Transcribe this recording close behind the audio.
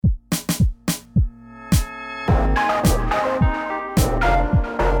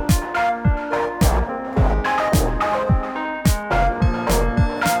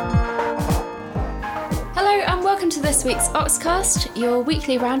this week's Oxcast, your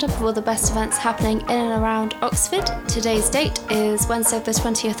weekly roundup of all the best events happening in and around Oxford. Today's date is Wednesday the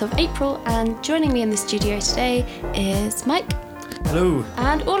 20th of April, and joining me in the studio today is Mike. Hello.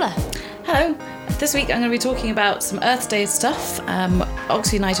 And Orla. Hello. This week I'm going to be talking about some Earth Day stuff,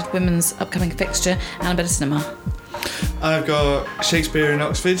 Oxford United Women's upcoming fixture, and a bit of cinema. I've got Shakespeare in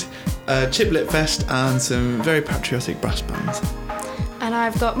Oxford, Chip Lit Fest, and some very patriotic brass bands. And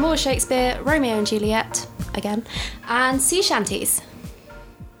I've got more Shakespeare, Romeo and Juliet, again, and sea shanties.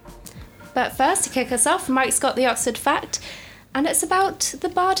 But first, to kick us off, Mike's got the Oxford fact, and it's about the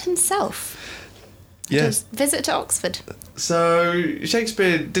bard himself. Yes. His visit to Oxford. So,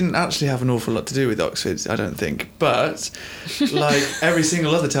 Shakespeare didn't actually have an awful lot to do with Oxford, I don't think. But, like every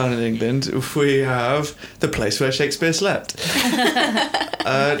single other town in England, we have the place where Shakespeare slept.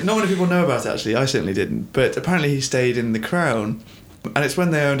 Not many people know about it, actually. I certainly didn't. But apparently he stayed in the Crown. And it's when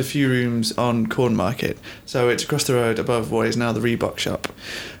they owned a few rooms on Cornmarket. So it's across the road above what is now the Reebok shop.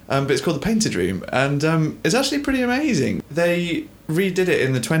 But it's called the Painted Room. And it's actually pretty amazing. They redid it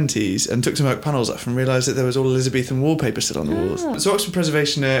in the 20s and took some oak panels off and realised that there was all Elizabethan wallpaper still on the walls. So Oxford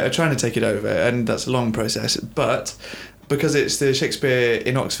Preservation are trying to take it over, and that's a long process. But because it's the Shakespeare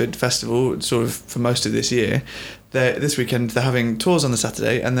in Oxford Festival, sort of for most of this year, this weekend they're having tours on the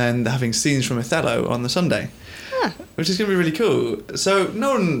Saturday, and then they're having scenes from Othello on the Sunday. Which is going to be really cool. So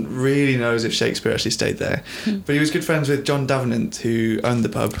no one really knows if Shakespeare actually stayed there, but he was good friends with John Davenant, who owned the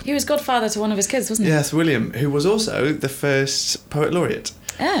pub. He was godfather to one of his kids, wasn't he? Yes, William, who was also the first poet laureate.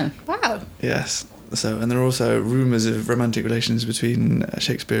 Oh, wow. Yes. So, and there are also rumours of romantic relations between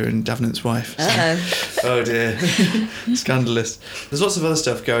Shakespeare and Davenant's wife. So. Oh dear. Scandalous. There's lots of other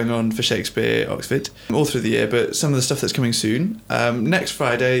stuff going on for Shakespeare Oxford all through the year, but some of the stuff that's coming soon. Next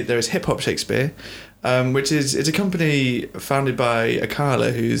Friday there is Hip Hop Shakespeare, which is it's a company founded by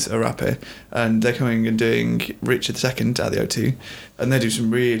Akala, who's a rapper, and they're coming and doing Richard II at the O2, and they do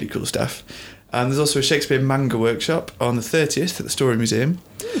some really cool stuff. And there's also a Shakespeare manga workshop on the 30th at the Story Museum.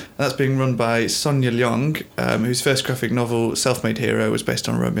 And that's being run by Sonia Leong, whose first graphic novel, Self-Made Hero, was based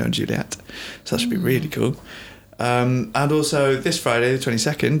on Romeo and Juliet. So that should be really cool. And also this Friday, the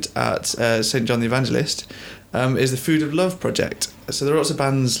 22nd, at St John the Evangelist, is the Food of Love project. So there are lots of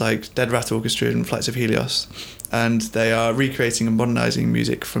bands like Dead Rat Orchestra and Flights of Helios, and they are recreating and modernising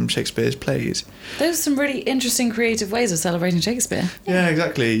music from Shakespeare's plays. Those are some really interesting creative ways of celebrating Shakespeare. Yeah,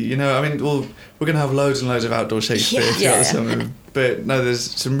 exactly. You know, I mean, we're going to have loads and loads of outdoor Shakespeare throughout the summer, but no, there's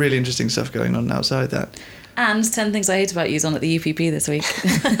some really interesting stuff going on outside that. And 10 Things I Hate About You's on at the UPP this week.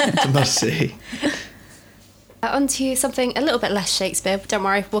 It's a must-see. On to something a little bit less Shakespeare. Don't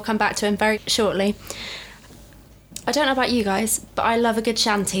worry, we'll come back to him very shortly. I don't know about you guys, but I love a good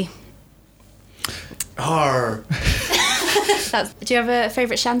shanty. Arr. Do you have a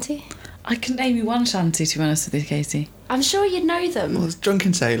favourite shanty? I can name you one shanty, to be honest with you, Katie. I'm sure you'd know them. Well, it's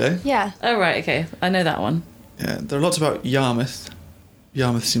Drunken Sailor. Yeah. Oh, right, okay. I know that one. Yeah, there are lots about Yarmouth.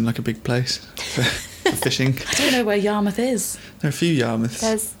 Yarmouth seemed like a big place for fishing. I don't know where Yarmouth is. There are a few Yarmouths.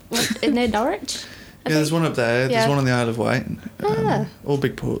 There's near Norwich. Yeah, there's one up there. Yeah. There's one on the Isle of Wight. All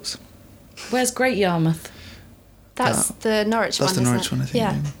big ports. Where's Great Yarmouth? That's the Norwich one, That's the Norwich one, I think.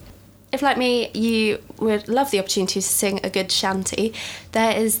 Yeah. If, like me, you would love the opportunity to sing a good shanty,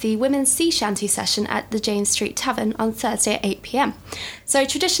 there is the Women's Sea Shanty session at the James Street Tavern on Thursday at 8 p.m. So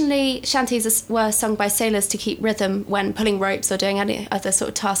traditionally, shanties were sung by sailors to keep rhythm when pulling ropes or doing any other sort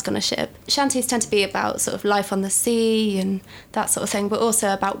of task on a ship. Shanties tend to be about sort of life on the sea and that sort of thing, but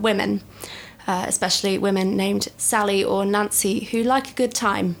also about women, especially women named Sally or Nancy, who like a good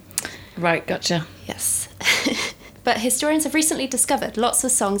time. Right, gotcha. Yes. But historians have recently discovered lots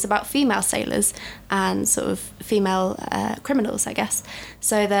of songs about female sailors and sort of female criminals, I guess.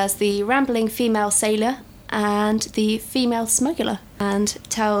 So there's the Rambling Female Sailor and the Female Smuggler, and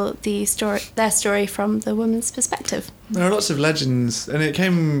tell their story from the woman's perspective. There are lots of legends, and it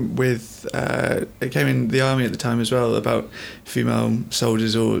came in the army at the time as well, about female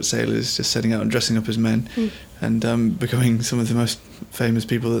soldiers or sailors just setting out and dressing up as men and becoming some of the most famous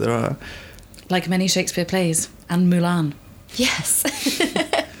people that there are. Like many Shakespeare plays, and Mulan. Yes.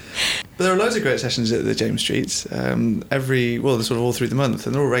 But there are loads of great sessions at the James Streets, they're sort of all through the month,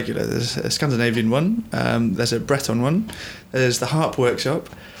 and they're all regular. There's a Scandinavian one, there's a Breton one, there's the Harp Workshop.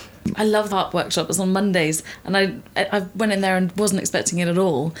 I love the Harp Workshop. It's on Mondays, and I went in there and wasn't expecting it at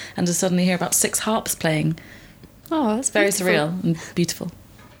all, and to suddenly hear about 6 harps playing. Oh, that's very beautiful. surreal and beautiful.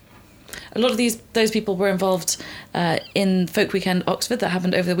 A lot of those people were involved in Folk Weekend Oxford that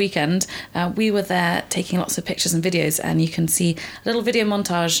happened over the weekend. We were there taking lots of pictures and videos, and you can see a little video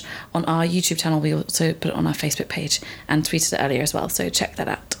montage on our YouTube channel. We also put it on our Facebook page and tweeted it earlier as well, so check that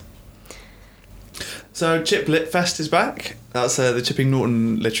out. So Chip Lit Fest is back. That's the Chipping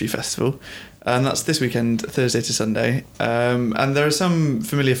Norton Literary Festival. And that's this weekend, Thursday to Sunday. And there are some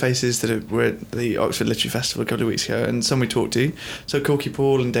familiar faces that were at the Oxford Literary Festival a couple of weeks ago, and some we talked to. So Corky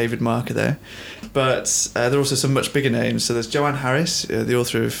Paul and David Mark are there. But there are also some much bigger names. So there's Joanne Harris, the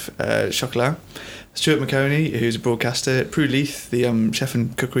author of Chocolat. Stuart McConey, who's a broadcaster. Prue Leith, the Chef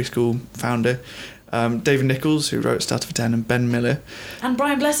and Cookery School founder. David Nichols, who wrote Starter for 10, and Ben Miller. And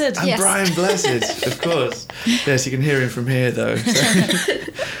Brian Blessed. And Brian Blessed, of course. Yes, you can hear him from here, though.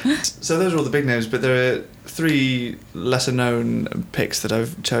 So those are all the big names, but there are 3 lesser-known picks that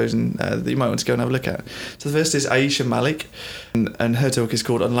I've chosen that you might want to go and have a look at. So the first is Aisha Malik, and her talk is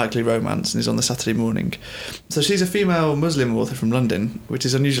called Unlikely Romance and is on the Saturday morning. So she's a female Muslim author from London, which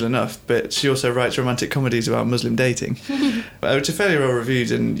is unusual enough, but she also writes romantic comedies about Muslim dating, which are fairly well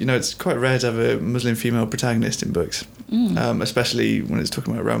reviewed, and it's quite rare to have a Muslim female protagonist in books, especially when it's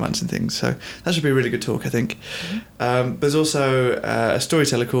talking about romance and things. So that should be a really good talk, I think. There's also a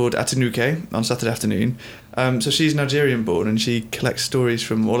storyteller called Atanuke on Saturday afternoon. So she's Nigerian born and she collects stories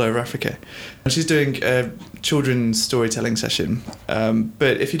from all over Africa. And she's doing a children's storytelling session.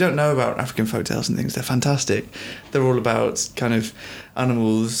 But if you don't know about African folktales and things, they're fantastic. They're all about kind of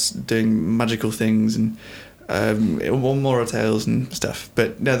animals doing magical things and moral tales and stuff.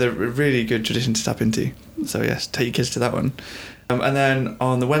 But no, they're a really good tradition to tap into. So yes, take your kids to that one. And then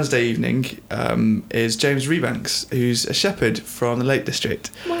on the Wednesday evening is James Rebanks, who's a shepherd from the Lake District.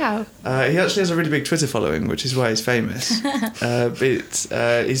 Wow. He actually has a really big Twitter following, which is why he's famous. He's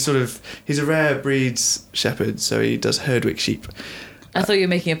a rare breeds shepherd, so he does Herdwick sheep. I thought you were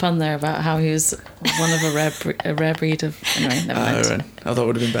making a pun there about how he was one of a rare breed of... Anyway, never mind. Right. I thought it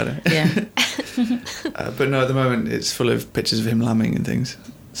would have been better. Yeah. But no, at the moment it's full of pictures of him lambing and things.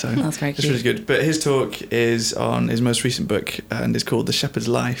 So that's very cute. It's really good. But his talk is on his most recent book and is called The Shepherd's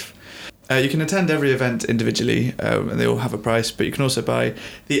Life. You can attend every event individually and they all have a price, but you can also buy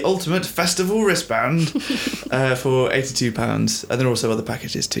the Ultimate Festival wristband for £82, and there are also other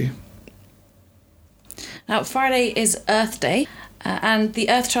packages too. Now, Friday is Earth Day, and the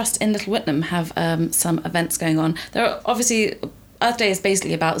Earth Trust in Little Whitnam have some events going on. There are obviously... Earth Day is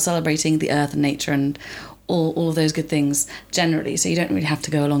basically about celebrating the earth and nature and all of those good things generally, so you don't really have to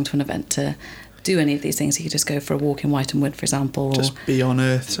go along to an event to do any of these things. You could just go for a walk in White and Wood, for example. Just be on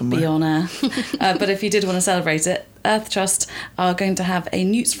Earth somewhere. Be on Earth. But if you did want to celebrate it, Earth Trust are going to have a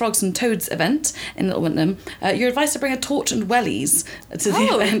Newts, Frogs and Toads event in Little Whitnam. You're advised to bring a torch and wellies to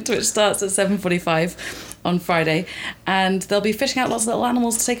the event, which starts at 7:45 on Friday, and they'll be fishing out lots of little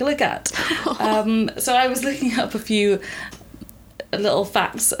animals to take a look at. So I was looking up a few little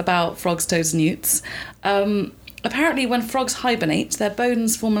facts about frogs, toads and newts. Apparently when frogs hibernate, their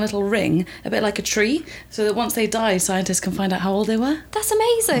bones form a little ring, a bit like a tree, so that once they die, scientists can find out how old they were. That's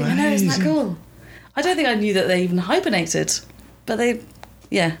amazing. I know, isn't that cool? I don't think I knew that they even hibernated, but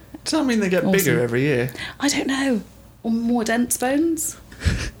yeah. Does that mean they get bigger every year? I don't know. Or more dense bones?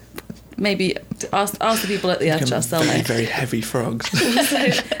 Maybe ask the people at the Earth Trust, they'll know. Very, very heavy frogs. So,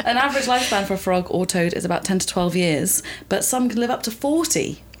 an average lifespan for a frog or toad is about 10 to 12 years, but some can live up to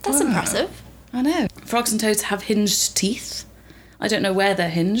 40. That's impressive. I know. Frogs and toads have hinged teeth. I don't know where they're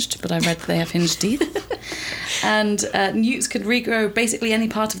hinged, but I read they have hinged teeth. And newts can regrow basically any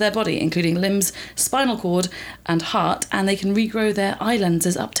part of their body, including limbs, spinal cord and heart, and they can regrow their eye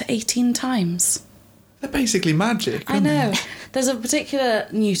lenses up to 18 times. They're basically magic. I know. There's a particular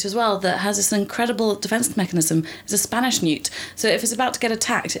newt as well that has this incredible defence mechanism. It's a Spanish newt. So if it's about to get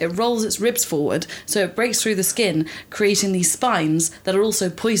attacked, it rolls its ribs forward, so it breaks through the skin, creating these spines that are also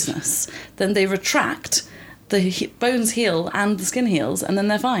poisonous. Then they retract, the bones heal and the skin heals, and then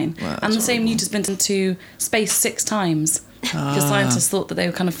they're fine. Wow, and the same newt has been into space 6 times. Because scientists thought that they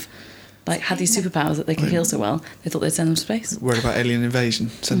were kind of... had these superpowers that they can heal so well. They thought they'd send them to space. Worried about alien invasion.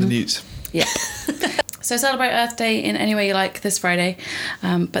 Send the newts. Yeah. So celebrate Earth Day in any way you like this Friday.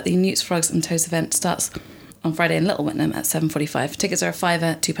 But the Newts, Frogs and Toads event starts on Friday in Little Whitnam at 7:45. Tickets are a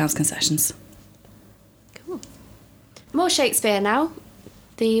 £5, £2 concessions. Cool. More Shakespeare now.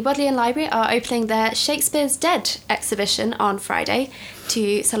 The Bodleian Library are opening their Shakespeare's Dead exhibition on Friday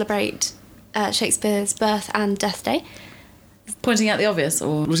to celebrate Shakespeare's birth and death day. Pointing out the obvious,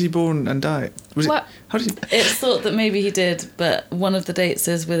 or... Was he born and died? How did he... It's thought that maybe he did, but one of the dates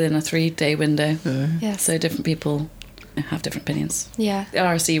is within a 3-day window. Yes. So different people have different opinions. Yeah. The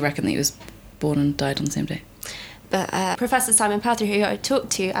RSC reckon that he was born and died on the same day. But Professor Simon Powthery, who I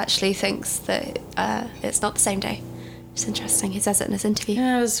talked to, actually thinks that it's not the same day. It's interesting. He says it in his interview.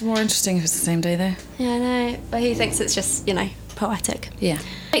 Yeah, it was more interesting if it's the same day, though. Yeah, I know. But he thinks it's just, poetic. Yeah.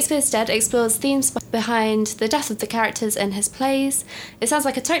 Shakespeare's Dead explores themes behind the death of the characters in his plays. It sounds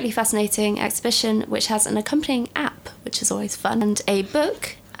like a totally fascinating exhibition which has an accompanying app, which is always fun, and a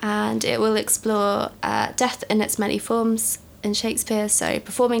book, and it will explore death in its many forms in Shakespeare, so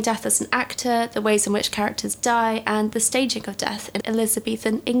performing death as an actor, the ways in which characters die, and the staging of death in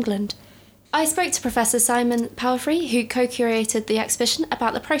Elizabethan England. I spoke to Professor Simon Palfrey, who co-curated the exhibition,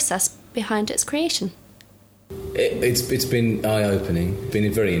 about the process behind its creation. It's been eye-opening,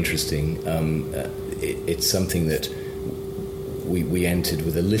 been very interesting. It's something that we entered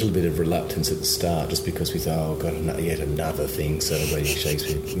with a little bit of reluctance at the start, just because we thought, oh God, yet another thing celebrating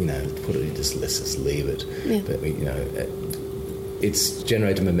Shakespeare. Let's just leave it. Yeah. But it's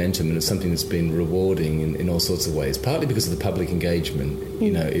generated momentum, and it's something that's been rewarding in all sorts of ways. Partly because of the public engagement.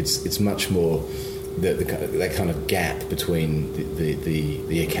 It's much more that kind of gap between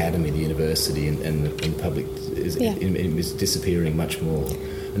the academy, the university, and the public is disappearing much more,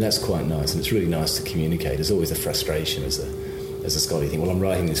 and that's quite nice. And it's really nice to communicate. There's always a frustration as a scholar. You think, well, I'm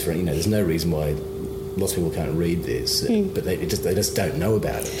writing this for there's no reason why lots of people can't read this, but they just don't know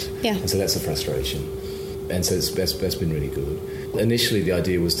about it. Yeah. And so that's a frustration. And so that's been really good. Initially, the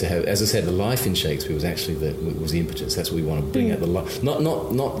idea was to have, as I said, the life in Shakespeare was actually the impetus. That's what we want to bring out, the life, not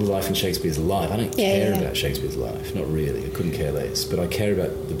the life in Shakespeare's life. I don't care about Shakespeare's life, not really. I couldn't care less. But I care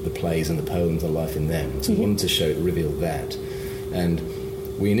about the plays and the poems, the life in them. So we wanted to reveal that. And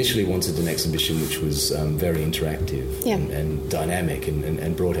we initially wanted an exhibition which was very interactive and dynamic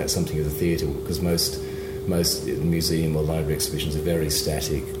and brought out something of the theatre, because most museum or library exhibitions are very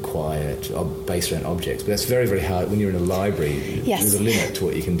static, quiet, based around objects. But that's very, very hard. When you're in a library, there's a limit to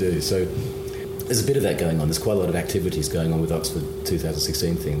what you can do. So there's a bit of that going on. There's quite a lot of activities going on with Oxford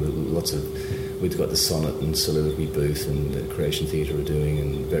 2016 thing. We've got the sonnet and soliloquy booth, and the Creation Theatre are doing,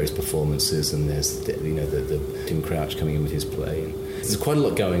 and various performances, and there's the Tim Crouch coming in with his play. And there's quite a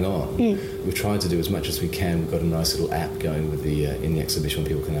lot going on. We've tried to do as much as we can. We've got a nice little app going with in the exhibition.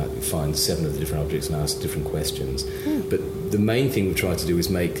 People can find 7 of the different objects and ask different questions. But the main thing we've tried to do is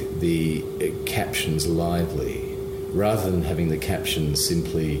make the captions lively, rather than having the captions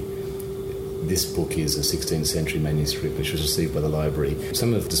simply, this book is a 16th century manuscript which was received by the library.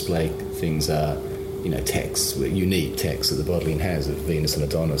 Some of the display things are, texts, unique texts that the Bodleian has of Venus and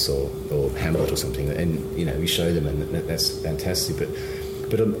Adonis or Hamlet or something, and we show them, and that's fantastic.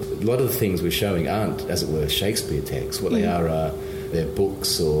 But a lot of the things we're showing aren't, as it were, Shakespeare texts. What they are they're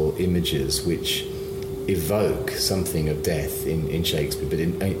books or images which evoke something of death in Shakespeare. But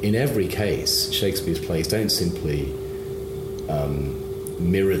in every case, Shakespeare's plays don't simply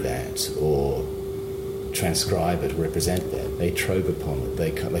mirror that or transcribe it, represent that. They trope upon it.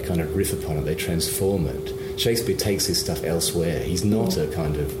 They kind of riff upon it. They transform it. Shakespeare takes his stuff elsewhere. He's not a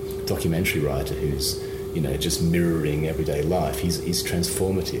kind of documentary writer who's just mirroring everyday life. He's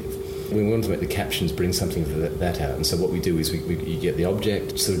transformative. We want to make the captions bring something of that out. And so what we do is you get the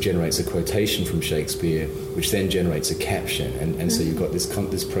object, sort of generates a quotation from Shakespeare, which then generates a caption. And so you've got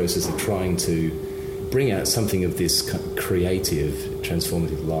this process of trying to bring out something of this creative,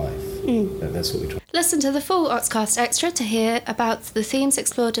 transformative life. That's what we try. Listen to the full Oxcast Extra to hear about the themes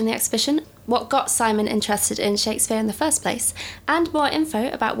explored in the exhibition, what got Simon interested in Shakespeare in the first place, and more info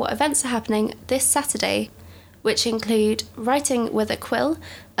about what events are happening this Saturday, which include writing with a quill,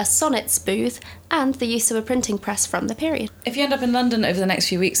 a sonnets booth, and the use of a printing press from the period. If you end up in London over the next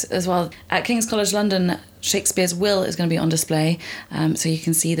few weeks as well, at King's College London, Shakespeare's will is going to be on display, so you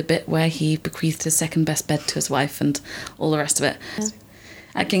can see the bit where he bequeathed his second best bed to his wife and all the rest of it.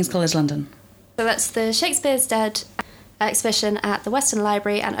 At King's College London. So that's the Shakespeare's Dead exhibition at the Western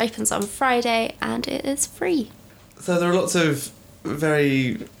Library, and opens on Friday, and it is free. So there are lots of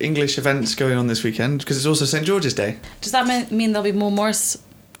very English events going on this weekend, because it's also St George's Day. Does that mean there'll be more Morris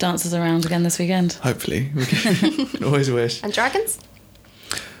dancers around again this weekend? Hopefully. We can always wish. And dragons?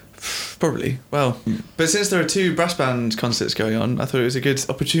 Probably. Well, but since there are 2 brass band concerts going on, I thought it was a good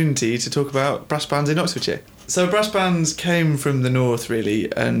opportunity to talk about brass bands in Oxfordshire. So brass bands came from the north,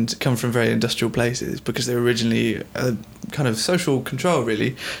 really, and come from very industrial places, because they were originally a kind of social control,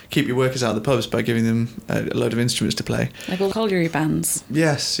 really. Keep your workers out of the pubs by giving them a load of instruments to play. Like all colliery bands.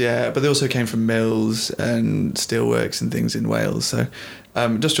 Yes, yeah, but they also came from mills and steelworks and things in Wales, so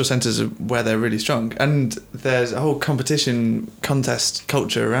industrial centres are where they're really strong, and there's a whole competition contest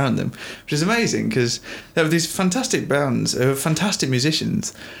culture around them, which is amazing, because they have these fantastic bands, fantastic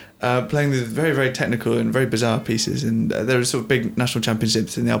musicians, playing the very, very technical and very bizarre pieces, and there are sort of big national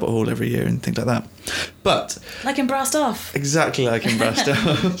championships in the Albert Hall every year and things like that. But Like in Brassed Off. exactly like in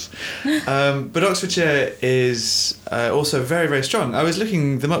Brastow. But Oxfordshire is also very, very strong. I was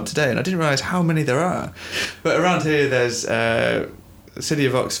looking them up today and I didn't realise how many there are. But around here there's City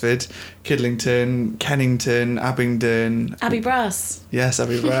of Oxford, Kidlington, Kennington, Abingdon. Abbey Brass. Yes,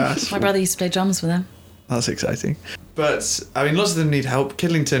 Abbey Brass. My brother used to play drums with them. That's exciting. But, I mean, lots of them need help.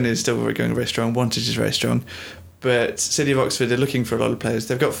 Kidlington is still going very strong. Wantage is very strong. But City of Oxford are looking for a lot of players.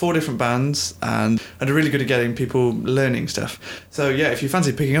 They've got 4 different bands and are really good at getting people learning stuff. So, yeah, if you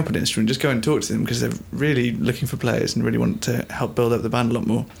fancy picking up an instrument, just go and talk to them because they're really looking for players and really want to help build up the band a lot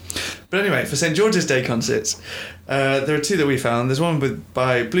more. But anyway, for St George's Day concerts, there are 2 that we found. There's one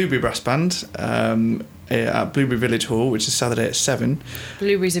by Blueberry Brass Band at Blueberry Village Hall, which is Saturday at 7.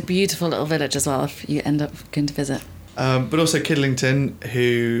 Blueberry's a beautiful little village as well if you end up going to visit. But also Kidlington,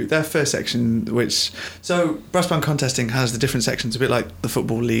 who their first section, so brass band contesting has the different sections, a bit like the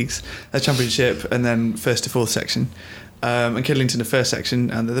football leagues, a championship and then first to fourth section. And Kidlington the first section,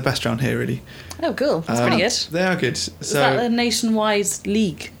 and they're the best round here really. Oh, cool. That's pretty good. They are good. Is that a nationwide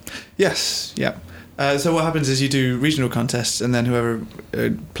league? Yes, yeah. So what happens is you do regional contests, and then whoever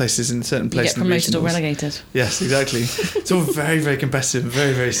places in a certain place, You get promoted or relegated. Yes, exactly. It's all very, very competitive, and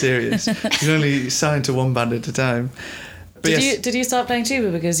very, very serious. You can only sign to one band at a time. But Did you start playing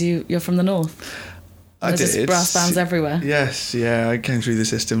tuba because you're from the north? I There's did. brass bands everywhere. Yes, yeah, I came through the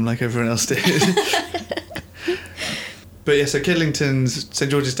system like everyone else did. But yeah, so Kidlington's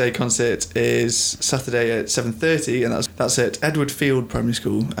St George's Day concert is Saturday at 7:30, and that's at Edward Field Primary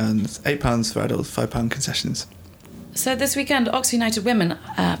School, and it's £8 for adults, £5 concessions. So this weekend, Oxford United women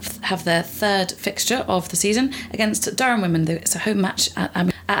have their 3rd fixture of the season against Durham women. It's a home match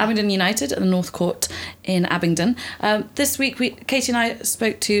at Abingdon United at the North Court in Abingdon. This week, Katie and I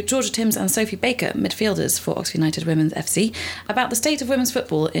spoke to Georgia Timms and Sophie Baker, midfielders for Oxford United Women's FC, about the state of women's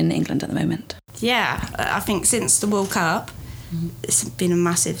football in England at the moment. Yeah, I think since the World Cup, it's been a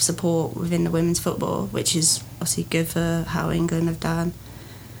massive support within the women's football, which is obviously good for how England have done.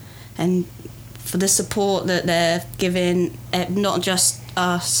 And for the support that they're giving, not just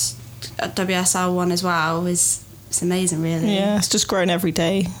us, WSL1 as well, it's amazing, really. Yeah, it's just growing every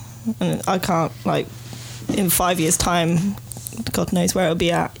day. And I can't, in 5 years' time, God knows where it'll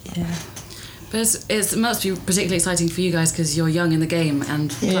be at. Yeah. But it must be particularly exciting for you guys because you're young in the game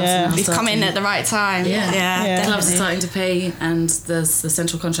and clubs We've come in at the right time. Yeah. Clubs are starting to pay, and there's the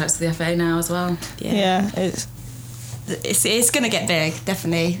central contracts with the FA now as well. Yeah, it's going to get big,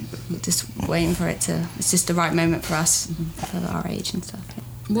 definitely. Just waiting for it to. It's just the right moment for us, for our age and stuff.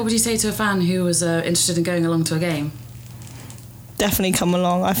 What would you say to a fan who was interested in going along to a game? Definitely come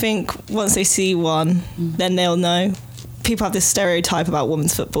along. I think once they see one, then they'll know. People have this stereotype about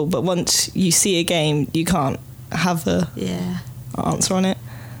women's football, but once you see a game, you can't have an answer on it.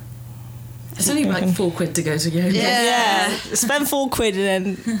 It's only like £4 to go to a game. Yeah. Spend £4 and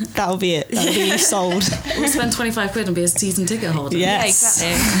then that'll be it. That'll be sold. We'll spend £25 and be a season ticket holder. Yes.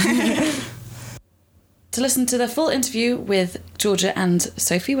 Yeah, exactly. To listen to the full interview with Georgia and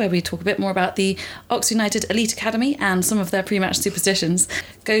Sophie, where we talk a bit more about the Oxford United Elite Academy and some of their pre-match superstitions,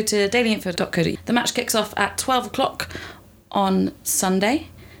 go to dailyinfo.co. The match kicks off at 12 o'clock on Sunday.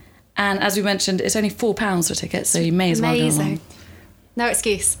 And as we mentioned, it's only £4 for tickets, so you may as well go along. No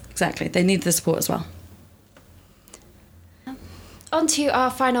excuse. Exactly. They need the support as well. On to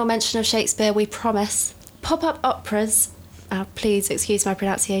our final mention of Shakespeare, we promise. Pop-up operas, please excuse my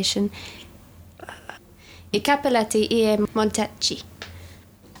pronunciation, I Cappelletti e Montecchi.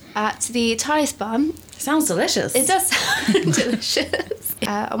 At the Tithe Barn. Sounds delicious. It does sound delicious.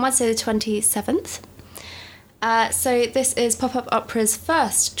 On Wednesday the 27th. So this is Pop-Up Opera's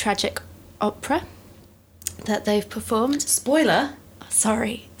first tragic opera that they've performed. Spoiler.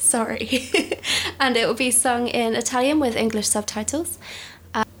 Sorry. And it will be sung in Italian with English subtitles.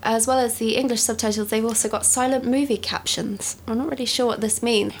 As well as the English subtitles, they've also got silent movie captions. I'm not really sure what this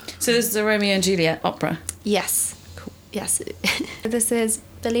means. So this is a Romeo and Juliet opera? Yes. Cool. Yes. This is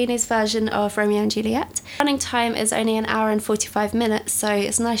Bellini's version of Romeo and Juliet. Running time is only 1 hour and 45 minutes, so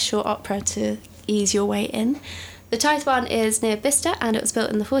it's a nice short opera to ease your way in. The Tithe Barn is near Bicester, and it was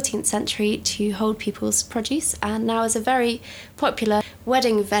built in the 14th century to hold people's produce, and now is a very popular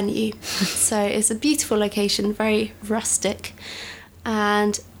wedding venue. So it's a beautiful location, very rustic,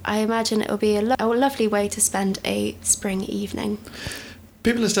 and I imagine it will be a lovely way to spend a spring evening.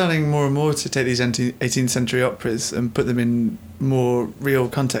 People are starting more and more to take these 18th century operas and put them in more real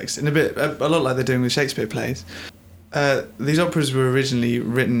context, in a lot like they're doing with Shakespeare plays. These operas were originally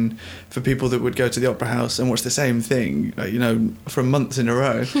written for people that would go to the opera house and watch the same thing, for months in a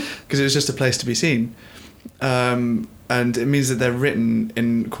row, because it was just a place to be seen. And it means that they're written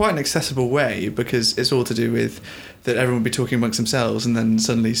in quite an accessible way, because it's all to do with that everyone would be talking amongst themselves, and then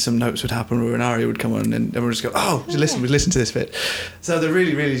suddenly some notes would happen or an aria would come on, and everyone would just go, oh, listen to this bit. So they're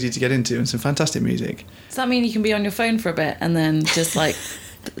really, really easy to get into, and some fantastic music. Does that mean you can be on your phone for a bit and then just like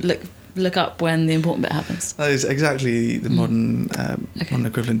look up when the important bit happens? That is exactly the modern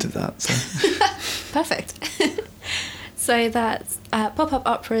equivalent of that. So. Perfect. So that's Pop-Up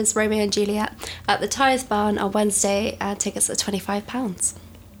Opera's Romeo and Juliet at the Tyres Barn on Wednesday. Tickets are £25.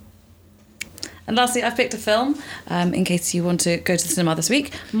 And lastly, I've picked a film, in case you want to go to the cinema this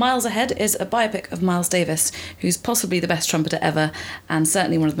week. Miles Ahead is a biopic of Miles Davis, who's possibly the best trumpeter ever, and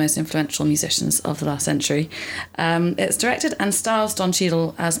certainly one of the most influential musicians of the last century. It's directed and stars Don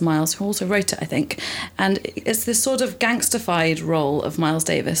Cheadle as Miles, who also wrote it, I think. And it's this sort of gangsterfied role of Miles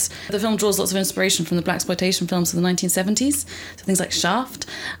Davis. The film draws lots of inspiration from the blaxploitation films of the 1970s, so things like Shaft.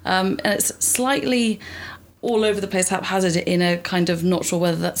 And it's slightly all over the place, haphazard, in a kind of not sure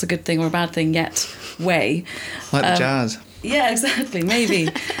whether that's a good thing or a bad thing yet way. Like the jazz. Yeah, exactly, maybe.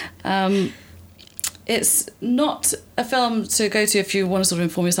 It's not a film to go to if you want to sort of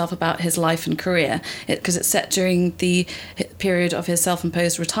inform yourself about his life and career, because it's set during the period of his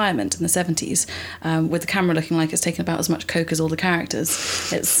self-imposed retirement in the 70s, with the camera looking like it's taken about as much coke as all the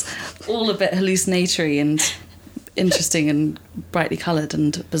characters. It's all a bit hallucinatory and interesting and brightly coloured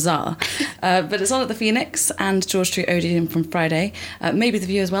and bizarre, but it's on at the Phoenix and George Street Odeon from Friday. Maybe the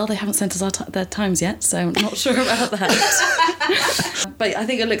View as well. They haven't sent us their times yet, so I'm not sure about that. But I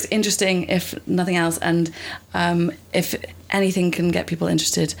think it looks interesting, if nothing else, and if anything can get people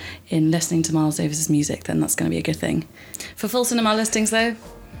interested in listening to Miles Davis's music, then that's going to be a good thing. For full cinema listings, though,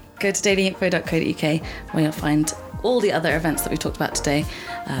 go to dailyinfo.co.uk, where you'll find all the other events that we've talked about today,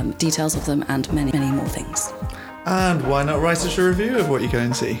 details of them, and many, many more things. And why not write us a review of what you go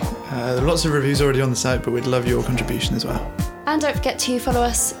and see? There are lots of reviews already on the site, but we'd love your contribution as well. And don't forget to follow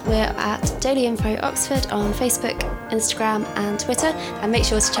us. We're at Daily Info Oxford on Facebook, Instagram and Twitter. And make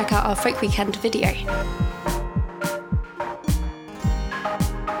sure to check out our Folk Weekend video.